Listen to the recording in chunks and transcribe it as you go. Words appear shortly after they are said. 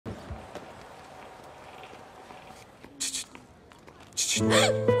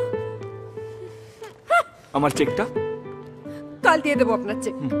আমার চেকটা কাল দিয়ে দেবো আপনার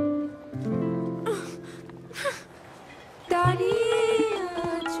চেক।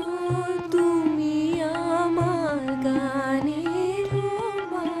 তুমি আমার গানের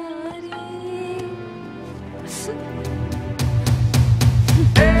বারে।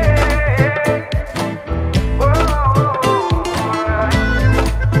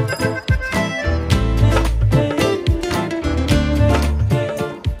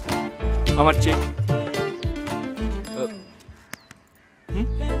 আমার চেক।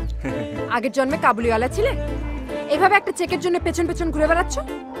 আগের জন্মে কাবুলিওয়ালা ছিলে? এভাবে একটা চেকের জন্য পেছন পেছন ঘুরে বেড়াচ্ছ?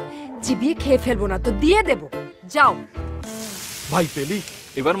 চিবিয়ে খেয়ে ফেলবো না তো দিয়ে দেবো, যাও। ভাই পেলি?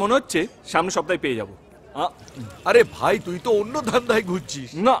 এবার মনে হচ্ছে সামনের সপ্তাহে পেয়ে যাবো। আরে ভাই তুই তো অন্য ধান্দায় ঘুরছিস।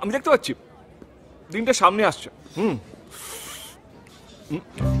 না আমি দেখতে পাচ্ছি দিনটা সামনে আসছে।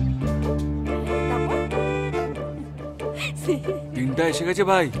 দিনটা এসে গেছে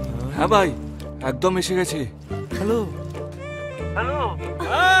ভাই। হ্যাঁ ভাই একদম এসে গেছে। Hello hello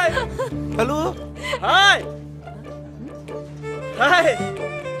hi hello hi high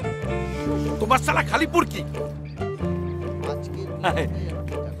তোমার শালা খালিপুর কি?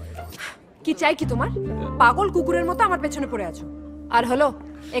 কি চাই কি তোমার? পাগল কুকুরের মতো আমার পেছনে পড়ে আছো। আর হলো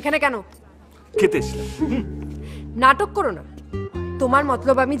এখানে কেন? খেতে এসেছিলাম। নাটক করো না। তোমার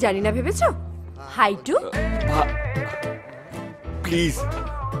মতলব আমি জানি না ভেবেছো? হাইটু প্লিজ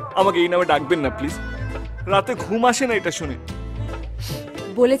আমাকে এই নামে ডাকবেন না প্লিজ। রাতে ঘুম আসে না এটা শুনে।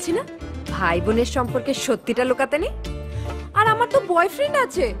 বলেছি না ভাই বোনের সম্পর্কে সত্যিটা লুকাতে নেই। আর আমার তো বয়ফ্রেন্ড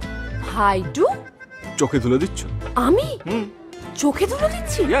আছে। হাইটু চোখে ধুলে দিচ্ছ? আমি চোখে ধুলো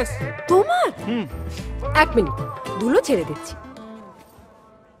দিচ্ছি? তোমার? এক মিনিট, ধুলো ছেড়ে দিচ্ছি।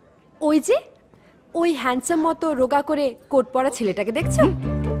 ওই যে ওই হ্যান্ডসাম মতো রোগা করে কোট পরা ছেলেটাকে দেখছো?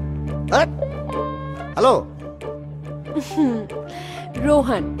 হ্যালো,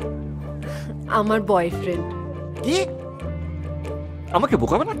 রোহন আমার বয়ফ্রেন্ড। কি? আমাকে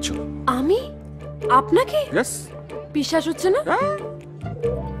বোকা বানাচ্ছ? আমি আপনাকে? ইয়েস। বিশ্বাস হচ্ছে না?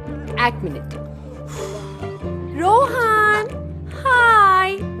 এক মিনিট। রোহন হাই।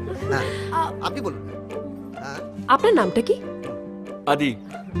 আপনি বলুন। আপনার নামটা কি? আদি।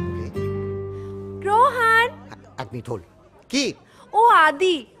 রোহন। এক মিনিট হোল্ড। কি? ও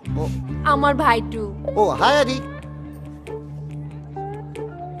আদি, আমার ভাইটু। ও হাই আদি।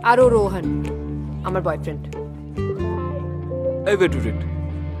 আর ও রোহন আমার বয়ফ্রেন্ড। এই ওয়েট ওয়েট,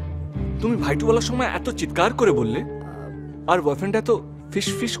 তুমি ভাইটু বলার সময় এত চিৎকার করে বললে, আর বয়ফ্রেন্ড এত ফিশ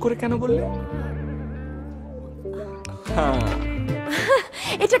ফিশ করে কেন বললে?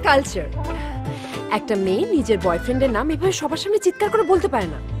 এটা কালচার। একটা মেয়ে নিজের বয়ফ্রেন্ডের নাম এভাবে সবার সামনে চিৎকার করে বলতে পারে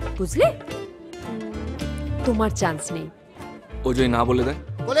না, বুঝলে? তোমার চান্স নেই। ও যদি না বলে দেয়?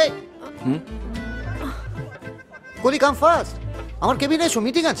 কোলে কোলি কাম ফার্স্ট। আমার কেবিনে এসো,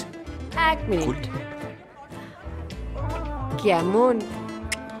 মিটিং আছে। এক মিনিট। কেমন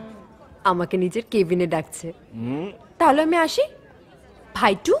আমাকে নিজের কেবিনে ডাকছে? তাহলে আমি আসি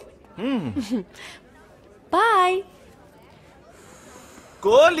ভাইটু। বাই।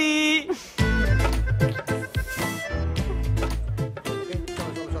 কোলি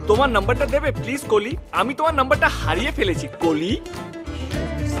তোমার নাম্বারটা দেবে প্লিজ কোলি? আমি তোমার নাম্বারটা হারিয়ে ফেলেছি কোলি।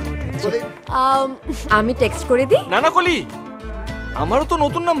 আমি টেক্সট করে দিই। না না কোলি, আমারও তো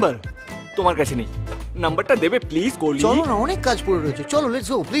নতুন নাম্বার তোমার কাছে নেই। নাম্বারটা দেবে প্লিজ কোলি? চলো না, অনেক কাজ পড়ে রয়েছে। চলো লেটস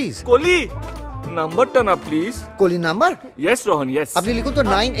গো প্লিজ। কোলি নাম্বারটা না please. Koli number? Yes Rohan yes. আপনি লিখুন তো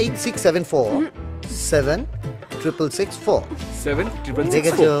 98674 7664 7664।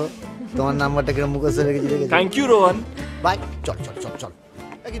 দেখেছো তোমার নাম্বারটা কিরকম মুখস্থ রেখেছি? দেখেছো? Thank you Rohan. বাই। চল চল চল চল।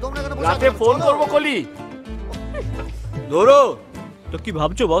 রাতে ফোন করবো কোলি। ধরো। তো কি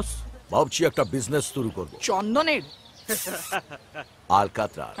ভাবছো বস? ভাবছি একটা বিজনেস শুরু করব। চন্দনের?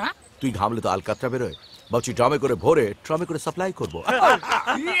 আলকাতরা। তুই ঘামলে তো আলকাতরা বেরোয়। ভাবছি ড্রামে করে ভরে ট্রামে করে সাপ্লাই করব।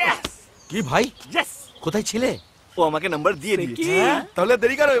 কি ভাই? কোথায় ছিলে? ও আমাকে নাম্বার দিয়ে দিয়েছে। তাহলে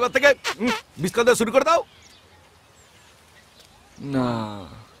দেরি করো, এবার থেকে বিস্তারিত শুরু করে দাও। না,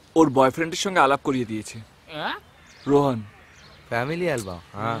 ওর বয়ফ্রেন্ডের সঙ্গে আলাপ করিয়ে দিয়েছে রোহন। Family album?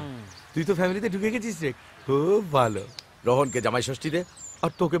 হ্যাঁ, তুই তো ফ্যামিলিতে ঢুকে গেছিস রে। খুব ভালো। রোহনকে জামাই ষষ্ঠী দে,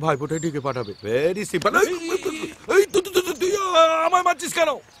 আর তোকে ভাইফোঁটায় ঢুকে পাঠাবে। Very simple. এই তুই আমায় মারছিস কেন?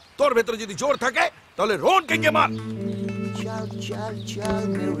 তোর ভেতরে যদি জোর থাকে তাহলে রোহনকে গিয়ে মার।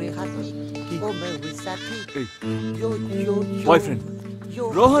 বয়ফ্রেন্ড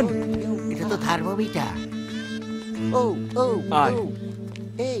রোহন, এটা তো থার্মোমিটার। ও ও আয়।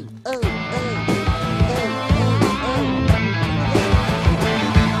 এই ও ও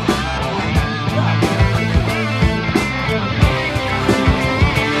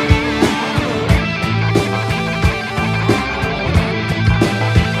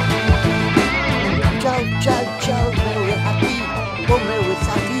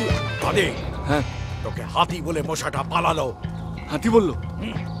হাতি বলে মশাটা পালালো। হাতি বললো?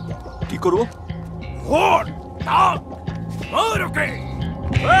 কি করবো? ওর নাক মার ওকে।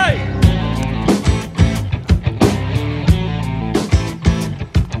 এই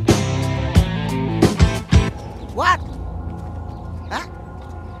হোয়াট? হ্যাঁ,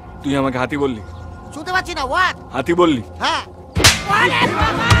 তুই আমাকে হাতি বললি? শুনতে পাচ্ছি না। হোয়াট? হাতি বললি? হ্যাঁ। ওরে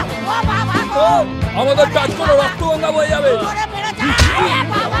বাবা, ও বাবা গো! আমাদের টাচ করে রক্ত গঙ্গা বয়ে যাবে। ওরে মেরে যা! আরে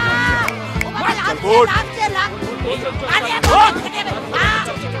বাবা! ও বাবা, ওঠ। লাগছে, লাগছে। আরে বাবা, কেটে দে।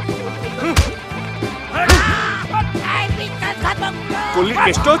 এই বিচ্ছার খাতম। কল্লির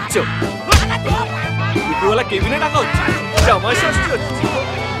টেস্ট হচ্ছে, দুপুরবেলা কেবিনে টাকা হচ্ছে, জামাই ষষ্ঠী হচ্ছে।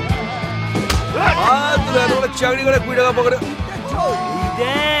 তুই এত বড় চাকরি করে 20 টাকা পকেটে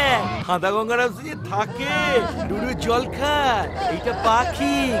খাদা গঙ্গারাম সিং থাকে, ডুডু জল খায়। এইটা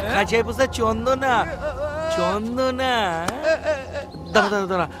পাখি, খাঁচায় পোষা চন্দনা। চন্দনা দাঁড়া দাঁড়া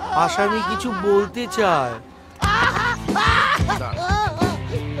দাঁড়া, আসামি কিছু বলতে চায়।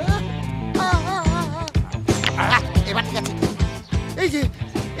 এবার ঠিক আছে। এই যে,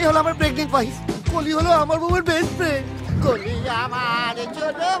 এই হলো আমার প্রেগনেন্ট ওয়াইফ। কলি হলো আমার বউয়ের বেস্ট ফ্রেন্ড। কলি আমার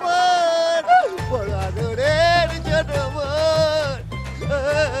ছোট বোন, বড় আদরের ছোট বোন।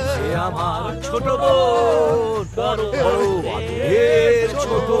 সে আমার ছোট বোন, বড় বড় আদরের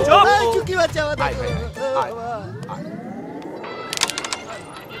ছোট বোন। এই চুকি বাচ্চা আমাদের। আয়, আয়, আয়।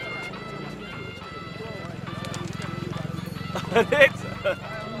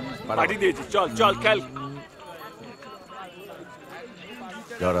 পার্টি দিয়েছি, চল চল খেল।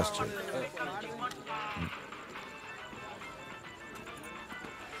 জ্বর আসছে।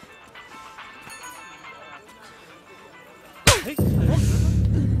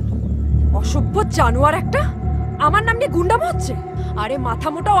 অসভ্য জানোয়ার একটা, আমার নাম নিয়ে গুন্ডামো হচ্ছে। আরে মাথা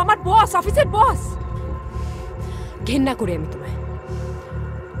মোটাও আমার বস, অফিসের বস। ঘেন্না করি আমি তোমায়,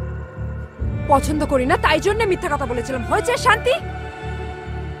 পছন্দ করি না, তাই জন্য মিথ্যা কথা বলেছিলাম। হয়েছে শান্তি?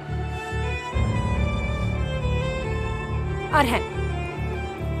 আর হ্যাঁ,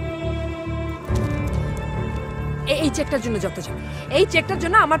 এই চেকটার জন্য যত যাবে, এই চেকটার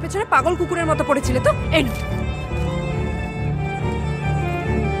জন্য আমার পেছনে পাগল কুকুরের মতো পড়েছিলে তো, এই নাও।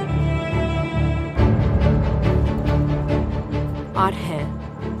 আর হ্যাঁ,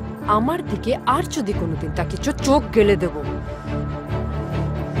 আমার দিকে আর যদি কোনোদিন তাকিয়েছ, চোখ গেলে দেব।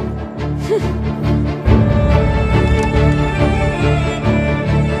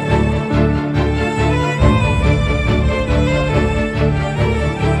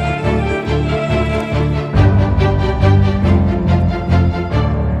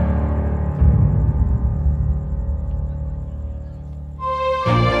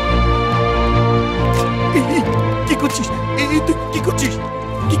 কি করছিস? এই তুই কি করছিস?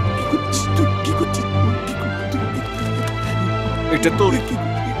 কি করছিস তুই? কি করছিস? এটা তোর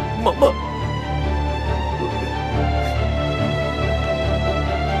মামা,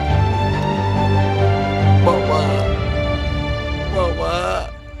 মামা, মামা।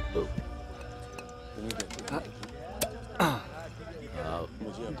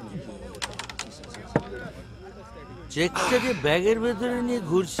 চেকটা যে ব্যাগের ভেতরে নিয়ে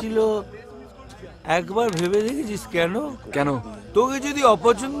ঘুরছিল, একবার ভেবে দেখেছিস কেন? কেন? তোকে যদি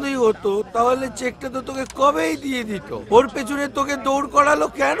অপছন্দই হতো তাহলে চেকটা তো তোকে কবেই দিয়ে দিত। ওর পেছনে তোকে দৌড় করালো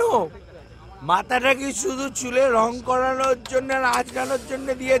কেন? মাথাটা কি শুধু চুলে রং করানোর জন্য আর আঁচড়ানোর জন্য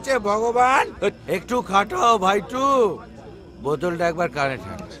দিয়েছে ভগবান? একটু খাটাও ভাইটু। বোতলটা একবার কানে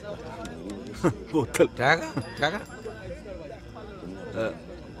ঠাক। বোতল টাকা টাকা।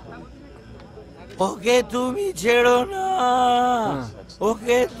 ওকে তুমি ছেড়ো না,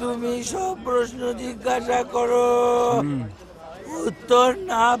 ওকে তুমি সব প্রশ্ন জিজ্ঞাসা করো, উত্তর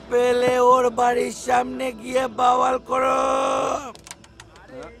না পেলে ওর বাড়ির সামনে গিয়ে বাওয়াল করো।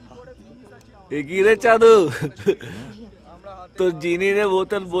 এগিয়ে রে চাঁদু, তোর জিনিরে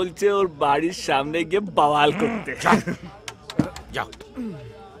বোতল বলছে ওর বাড়ির সামনে গিয়ে বাওয়াল করতে। যাও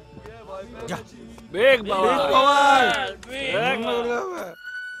যা, বেগ বাওয়াল।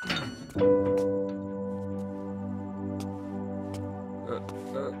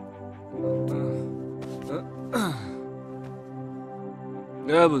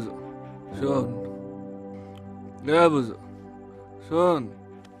 বুঝো শোন, বুঝো শোন,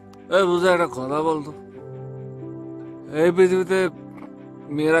 বুঝো একটা কথা বলতো, এই পৃথিবীতে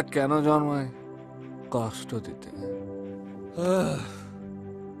মেয়েরা কেন জন্মায়? কষ্ট দিতে।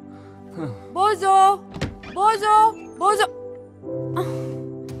 বোঝো বোঝো বোঝো।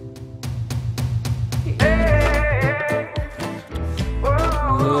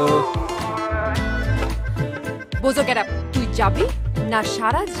 বোঝো গেট আপ। তুই যাবি না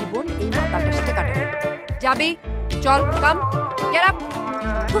সারা জীবন এই মাতালটার সাথে কাটাবি? যাবি? চল, কাম, গেট আপ।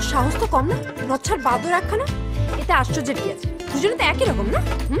 তোর সাহস তো কম না, নচ্ছার বাদর একখানা। এতে আশ্চর্যের কি আছে, দুজনে তো একই রকম না।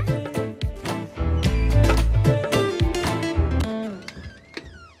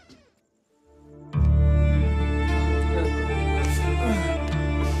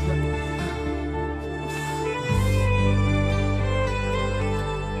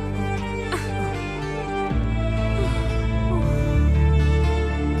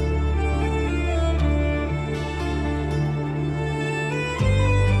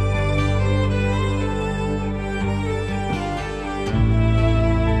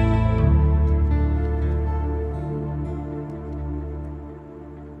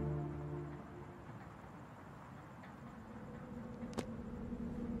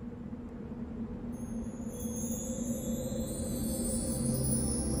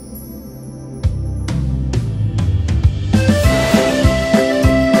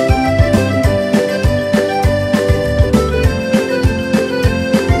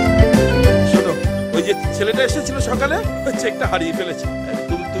 ছেলেটা এসেছিল সকালে, চেকটা হারিয়ে ফেলেছে।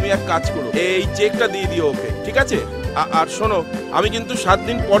 তুমি এক কাজ করো, এই চেকটা দিয়ে দিও ওকে, ঠিক আছে? আর শোনো, আমি কিন্তু 7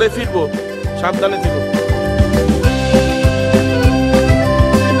 দিন পরে ফিরবো, সাবধানে থেকো।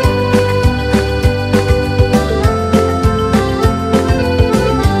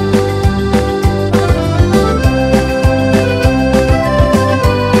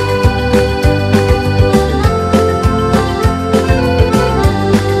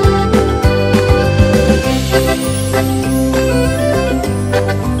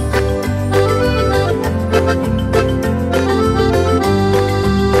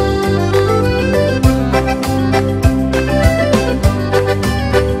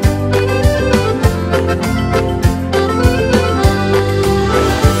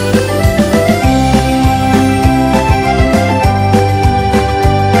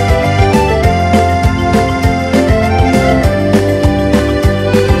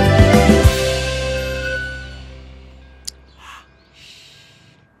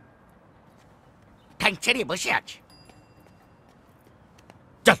 বসে আছে।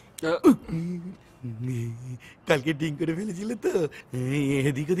 কালকে ডিং করে ফেলেছিল তো,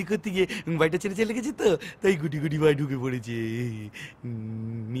 এদিক ওদিক করতে গিয়ে বাড়িটা ছেড়ে চলে গেছে তো, তাই গুটি গুটি বাড়ি ঢুকে পড়েছে।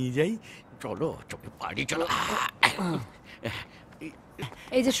 নিয়ে যাই, চলো চলো বাড়ি চলো।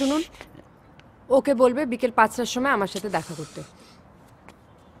 এই যে শুনুন, ওকে বলবে বিকেল 5টার সময় আমার সাথে দেখা করতে।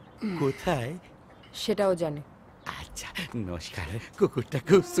 কোথায় সেটাও জানে। আচ্ছা, নমস্কার। কুকুরটা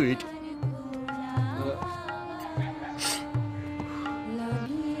খুব সুইট।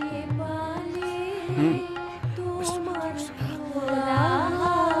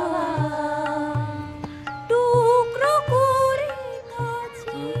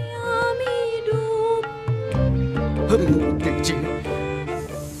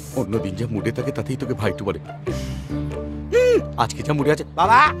 অন্যদিন যা মুডে থাকে তাতেই তোকে ভাইটু বলে, আজকে যা মুডে আছে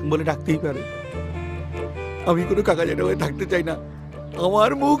বাবা বলে ডাকতেই পারে। আমি কোনো কাকা জানা হয়ে থাকতে চাই না,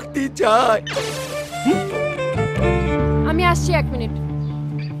 আমার মুক্তি চাই। আমি আসছি 1 মিনিট।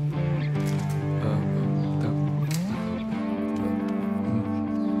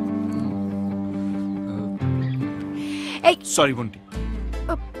 সরি বন্টি,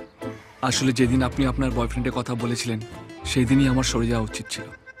 আসলে যেদিন আপনি আপনার বয়ফ্রেন্ডের কথা বলেছিলেন সেই দিনই আমার সরে যাওয়া উচিত ছিল।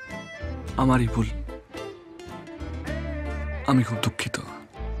 আমারই ভুল, আমি খুব দুঃখিত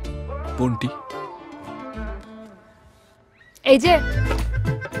বন্টি। এই যে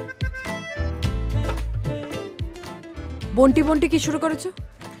বন্টি বন্টি কি শুরু করেছো?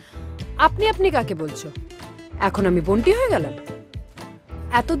 আপনি আপনি কাকে বলছো? এখন আমি বন্টি হয়ে গেলাম?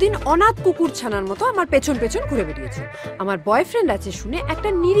 এতদিন অনাথ কুকুর ছানার মতো আমার পেছন পেছন ঘুরে বেরিয়েছো। আমার বয়ফ্রেন্ড আছে শুনে একটা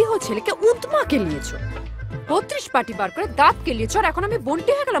নিরীহ ছেলেকে উৎমা কেলিয়েছো, 32 পাটি বার করে দাঁত কেলিয়েছো, আর এখন আমি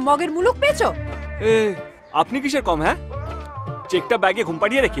বন্টি হয়ে গেলাম? মগের মুলুক পেয়েছো? আপনি কিসের কম? হ্যাঁ, চেকটা ব্যাগে ঘুম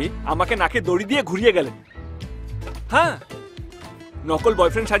পাড়িয়ে রেখে আমাকে নাকে দড়ি দিয়ে ঘুরিয়ে গেলেন। হ্যাঁ, নকল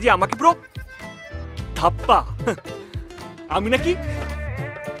বয়ফ্রেন্ড সাজিয়ে আমাকে পুরো ধাপ্পা। আমি নাকি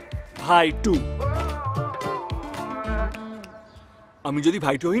ভাইটু? আমি যদি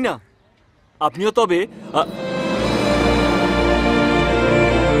ভাইটু হই না, আপনিও তবে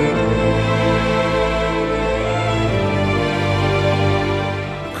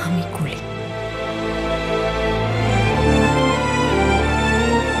আমি কুলি।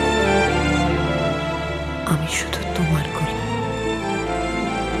 আমি শুধু তোমার কুলি।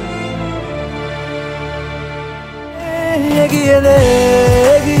 এগিয়ে রে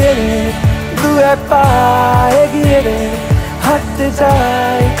এগিয়ে রে, দু এক পা এগিয়ে রে, হাঁটতে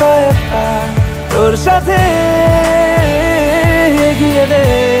চাই কয়েক পা তোর সাথে। এগিয়ে রে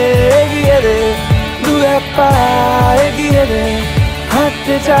এগিয়ে রে, দু এক পা এগিয়ে রে,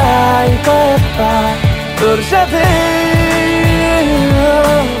 হাঁটতে চাই কয়েক পা তোর সাথে।